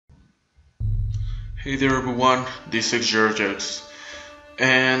Hey there everyone, this is XyoryoX,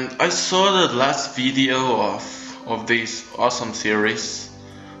 and I saw the last video of this awesome series,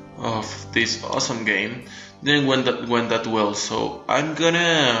 of this awesome game. Didn't went that well, so I'm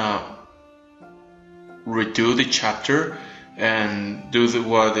gonna redo the chapter and do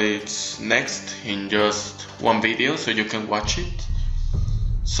what is next in just one video, so you can watch it.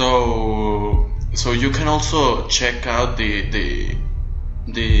 So you can also check out the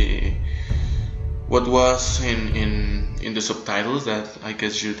what was in the subtitles that I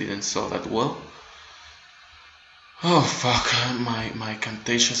guess you didn't saw that well. Oh fuck, my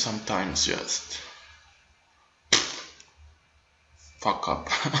Camtasia sometimes just fuck up.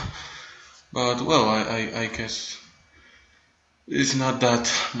 But well, I guess it's not that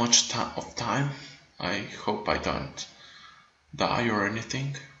much of time. I hope I don't die or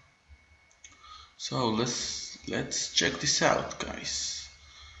anything. So let's check this out, guys.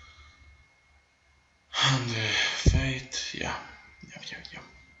 And the fate, yeah.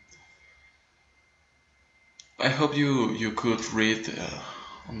 I hope you could read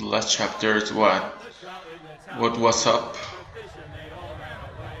on the last chapters what was up.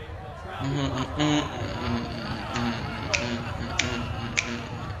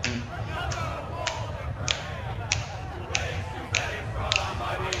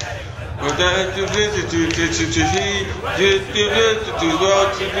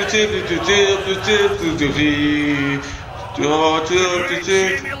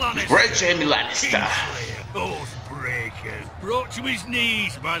 Great Jamie Lannister. Oathbreakers brought to his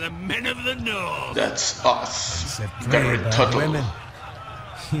knees by the men of the North. That's us. Very total.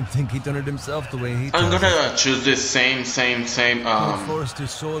 You'd think he'd done it himself the way he I'm gonna choose the same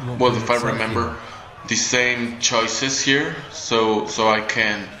well, if I remember, the same choices here, so I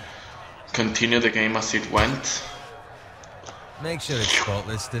can continue the game as it went. Make sure it's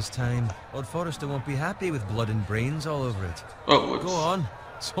spotless this time. Old Forrester won't be happy with blood and brains all over it. Oh, go on.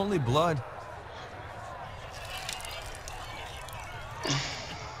 It's only blood.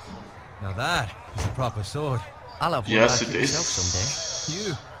 Now that is a proper sword. I'll have one yes, it is.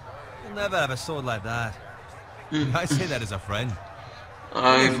 Someday. You'll never have a sword like that. I say that as a friend.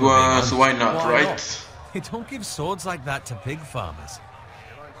 Why not, right? They don't give swords like that to pig farmers.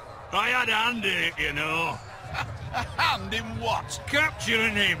 I had a hand in it, you know. A hand in what?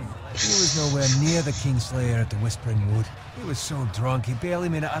 Capturing him. He was nowhere near the Kingslayer at the Whispering Wood. He was so drunk he barely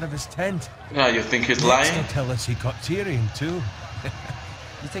made it out of his tent. Yeah, you think he's lying? Next tell us he caught Tyrion too.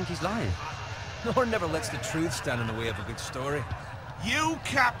 You think he's lying? No one never lets the truth stand in the way of a good story. You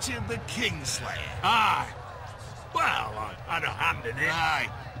captured the Kingslayer? Aye. Well, I had a hand in it. Aye.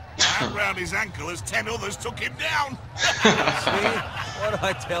 And round his ankle as 10 others took him down. See? What did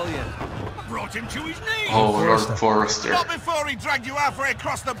I tell you? I brought him to his knees. Oh, Lord Forrester. Not before he dragged you halfway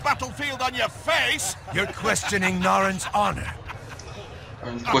across the battlefield on your face. You're questioning Norrin's honor.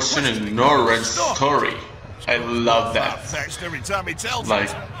 I'm questioning Norrin's story. I love that. Every time he tells like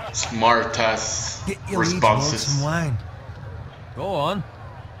smart ass responses. Some wine. Go on.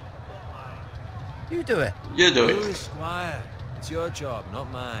 You do it. You do it. Squire. It's your job, not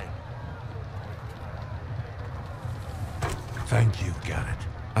mine. Thank you, Garrett.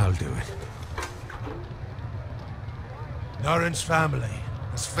 I'll do it. Norrin's family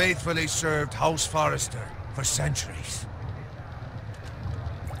has faithfully served House Forrester for centuries.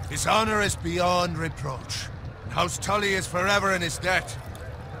 His honor is beyond reproach, and House Tully is forever in his debt.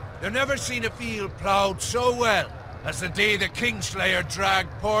 They've never seen a field ploughed so well as the day the Kingslayer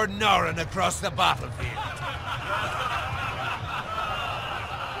dragged poor Norrin across the battlefield.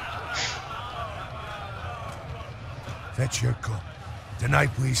 Fetch your cup. Tonight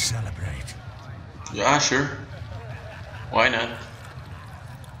we celebrate. Yeah, sure. Why not?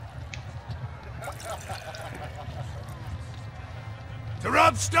 To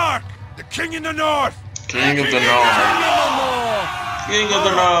Robb Stark, the King in the North! King of the North! King of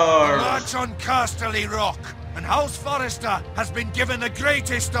the North! March on Casterly Rock, and House Forrester has been given the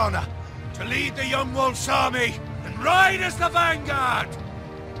greatest honor to lead the Young Wolf's army and ride as the vanguard!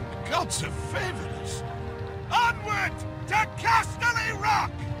 The gods have favored us. Onward to Casterly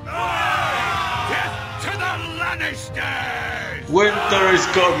Rock! Death to the Lannisters! Winter is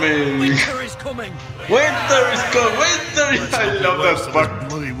coming! Winter is coming! Winter is coming! Winter is... I love that part.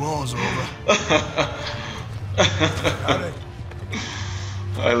 Bloody war's over.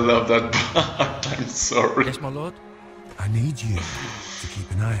 I love that part. I'm sorry. Yes, my lord? I need you to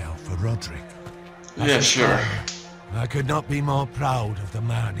keep an eye out for Roderick. Yeah, sure. I could not be more proud of the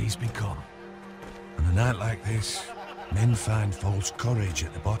man he's become. On a night like this, men find false courage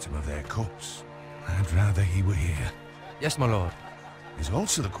at the bottom of their cups. I'd rather he were here. Yes, my lord. There's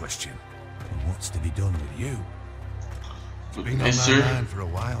also the question, And what's to be done with you? It's Good been on mister. my mind for a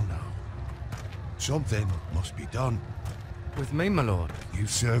while now. Something must be done. With me, my lord. You've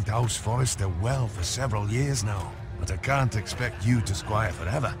served House Forrester well for several years now, but I can't expect you to squire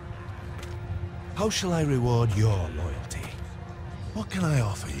forever. How shall I reward your loyalty? What can I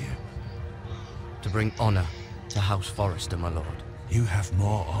offer you? To bring honor to House Forrester, my lord. You have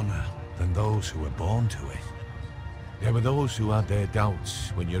more honor than those who were born to it. There were those who had their doubts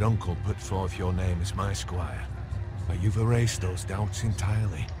when your uncle put forth your name as my squire. But you've erased those doubts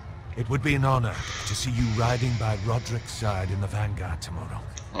entirely. It would be an honor to see you riding by Roderick's side in the vanguard tomorrow.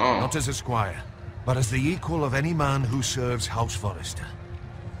 Oh. Not as a squire, but as the equal of any man who serves House Forrester.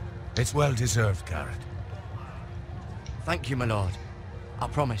 It's well deserved, Garrett. Thank you, my lord. I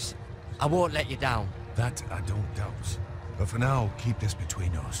promise. I won't let you down. That I don't doubt. But for now, keep this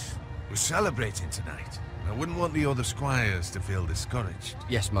between us. We're celebrating tonight. I wouldn't want the other squires to feel discouraged.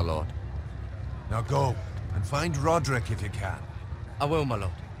 Yes, my lord. Now go, and find Roderick if you can. I will, my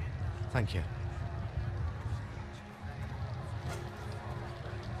lord. Thank you.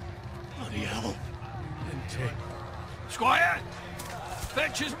 Bloody hell. Squire!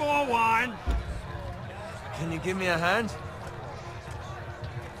 Fetch us more wine! Can you give me a hand?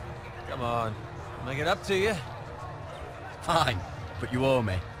 Come on. Make it up to you. Fine, but you owe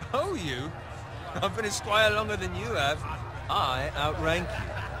me. Oh, you? I've been a squire longer than you have. I outrank you.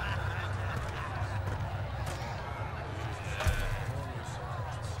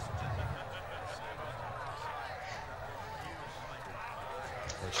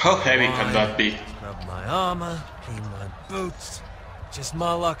 How heavy can that be? Grab my armor, clean my boots. Just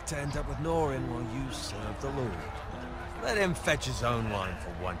my luck to end up with Norin while you serve the Lord. Let him fetch his own wine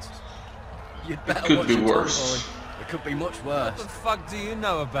for once. You'd better could watch be your tongue, worse. boy. It could be much What worse. the fuck do you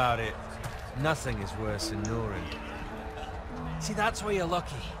know about it? Nothing is worse than Norin. See, that's where you're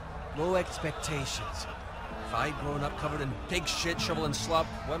lucky. Low expectations. If I'd grown up covered in pig shit, shovel and slop,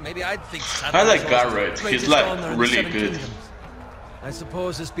 well, maybe I'd think Santa I like Claus was the Garrett. He's greatest like honor in the really Seven good. Kingdoms. I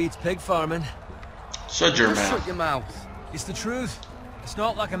suppose this beats pig farming. Shut your Just shut mouth. your mouth. It's the truth. It's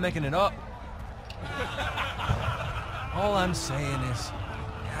not like I'm making it up. All I'm saying is,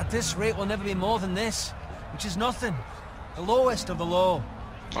 at this rate we'll never be more than this, which is nothing. The lowest of the low.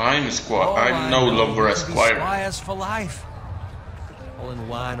 I'm All I'm no I know longer a is to be squire. Squires for life. All in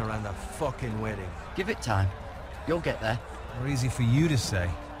wine around a fucking wedding. Give it time. You'll get there. More easy for you to say.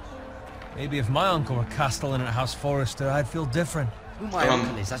 Maybe if my uncle were castellan at House Forrester, I'd feel different. Who my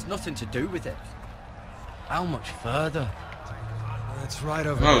uncle is has nothing to do with it. How much further? That's right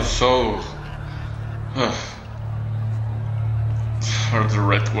over Oh, there. so... Or the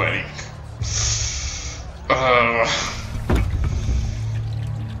Red Wedding.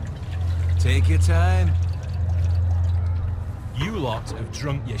 Take your time. You lot have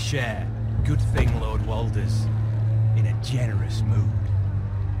drunk your share. Good thing Lord Walder's in a generous mood.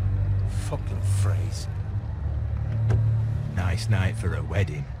 Fucking phrase. Nice night for a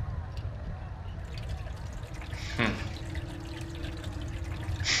wedding.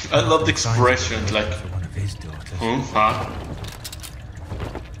 I love the expressions like... For one of his daughters. Huh?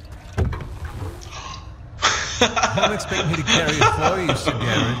 Don't expect me to carry it for you, Sir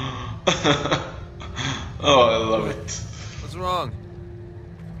Garrett. Oh, I love it. What's wrong?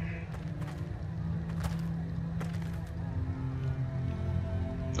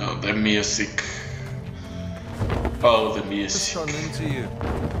 Oh, the music. Oh, the Just music. turn into you.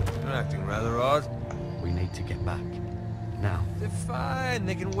 You're acting rather odd. We need to get back. Now. They're fine,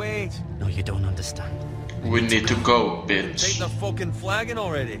 they can wait. No, you don't understand. We need to go, Take bitch. the fucking flagon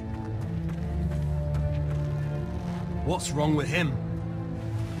already. What's wrong with him?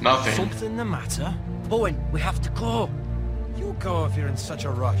 Nothing. Something the matter? Bowen, we have to go. You go if you're in such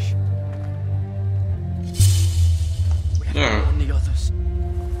a rush. We have Yeah. to warn the others.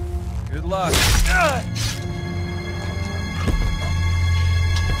 Good luck.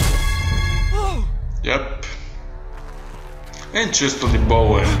 Yep. And just to the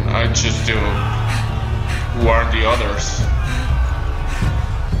Bowen, I just to warn the others.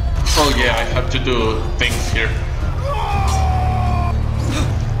 Oh yeah, I have to do things here.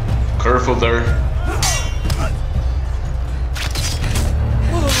 Careful there.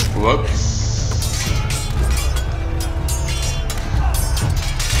 Whoops.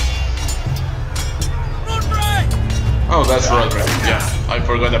 Oh, that's Roderick. Yeah, I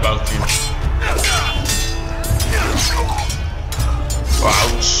forgot about him.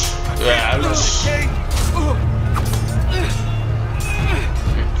 Ouch. Ouch.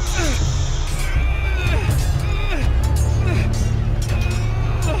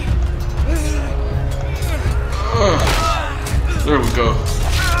 There we go.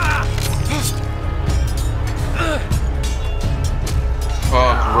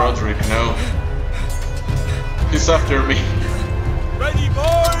 He's after me. Ready,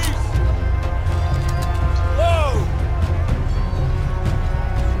 boys! Whoa!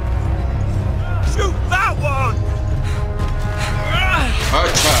 Shoot that one!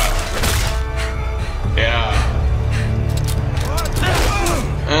 Acha. Yeah.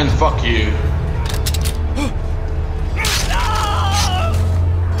 And fuck you.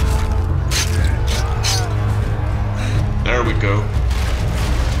 There we go.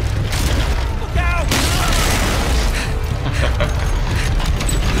 Look out!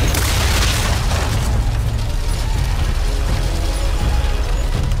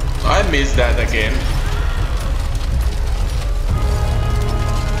 I missed that again.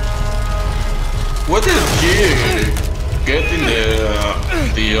 What did you get in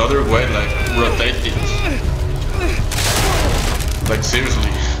the other way, like rotate it? Like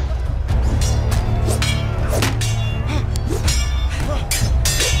seriously.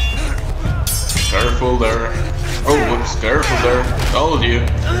 Careful there. Oh, whoops, careful there. Told you.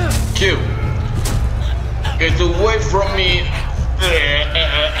 Q. Get away from me.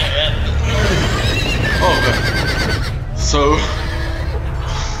 Oh, God. So...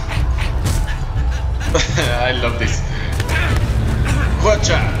 I love this.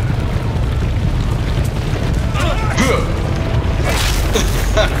 Watcha!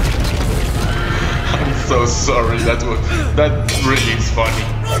 I'm so sorry, that really is funny.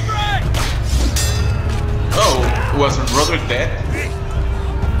 Oh, was Roderick dead?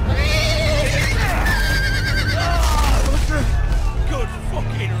 Good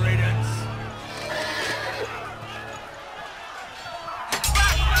fucking riddance.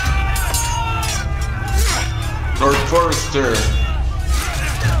 Lord Forrester.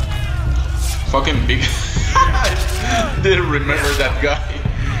 Fucking big. I didn't remember that guy.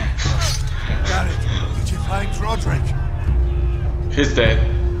 Garrett, did you find Roderick? He's dead.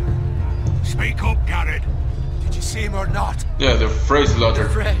 Speak up, Garrett. Did you see him or not? Yeah, the phrase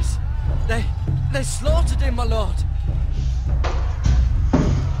slaughtered. Phrase. They slaughtered him, my lord.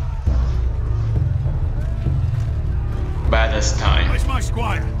 Baddest time. Where's my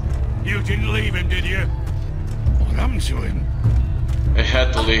squire? You didn't leave him, did you? What happened to him? I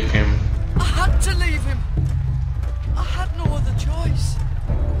had to leave him. I had to leave him. I had no other choice.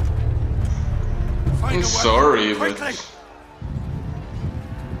 Find I'm a way. sorry, but... Quickly.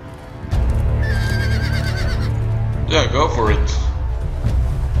 Yeah, go for it.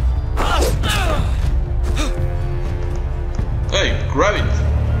 Hey, grab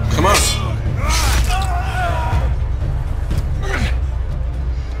it! Come on!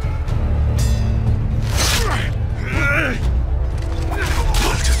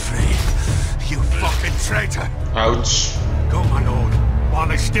 You fucking traitor! Ouch. Go, my lord, while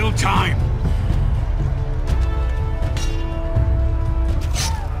there's still time.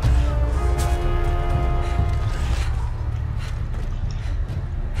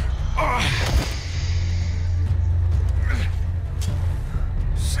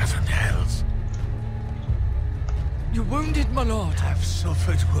 Seven hells. You're wounded, my lord. I've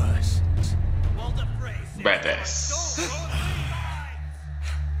suffered worse. Badass.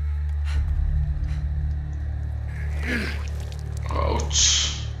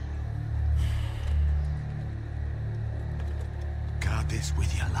 Ouch. Guard this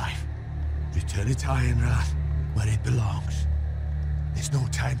with your life. Return it to Ironrath, where it belongs. There's no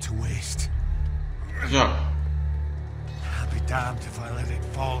time to waste. Yeah. I'll be damned if I let it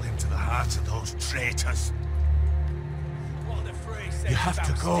fall into the hearts of those traitors. You have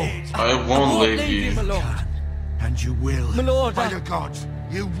to go. I won't leave you, you. my lord. And you will. My lord, By the gods,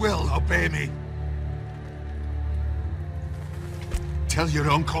 you will obey me. Tell your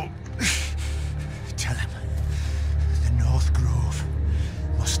uncle. Tell him. The North Grove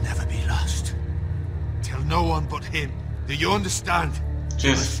must never be lost. Tell no one but him. Do you understand?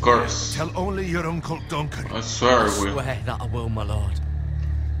 Yes, of course. Tell only your Uncle Duncan. I swear I will. Swear that I will, my lord.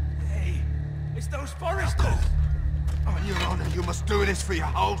 Hey, it's those foresters. On your honor, you must do this for your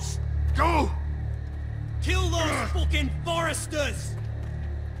house. Go! Kill those fucking foresters.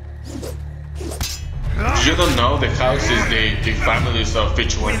 You don't know the house is the families of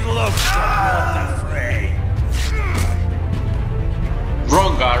each one. Love the fray.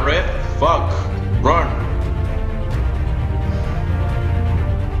 Run, Garrett. Fuck. Run.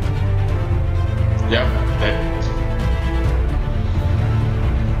 Yep, dead.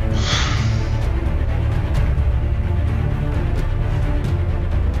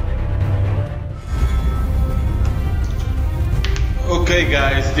 Okay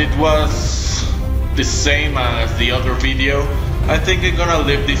guys, it was the same as the other video. I think I'm gonna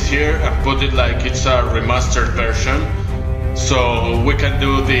leave this here and put it like it's a remastered version, so we can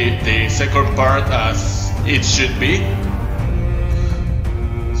do the second part as it should be.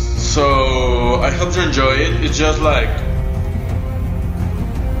 So I hope you enjoy it. It's just like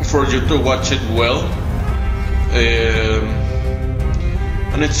for you to watch it well,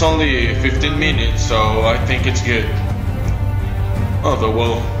 and it's only 15 minutes, so I think it's good. Oh, the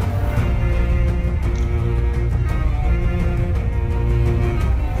wall.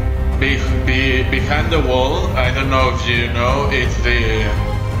 Behind the wall, I don't know if you know, it's the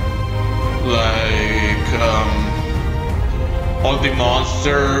all the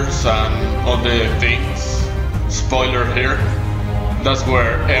monsters and all the things. Spoiler here. That's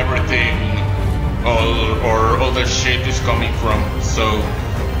where everything, all the shit is coming from. So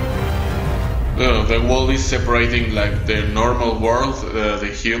the wall is separating like the normal world, the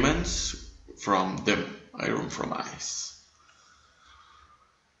humans, from the iron from ice.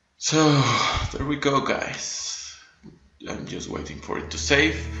 So there we go, guys. I'm just waiting for it to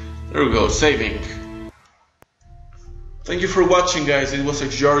save. There we go, saving. Thank you for watching, guys. It was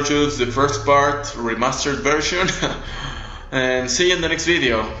XyoryoX, the first part, remastered version. And see you in the next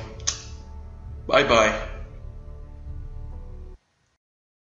video. Bye bye.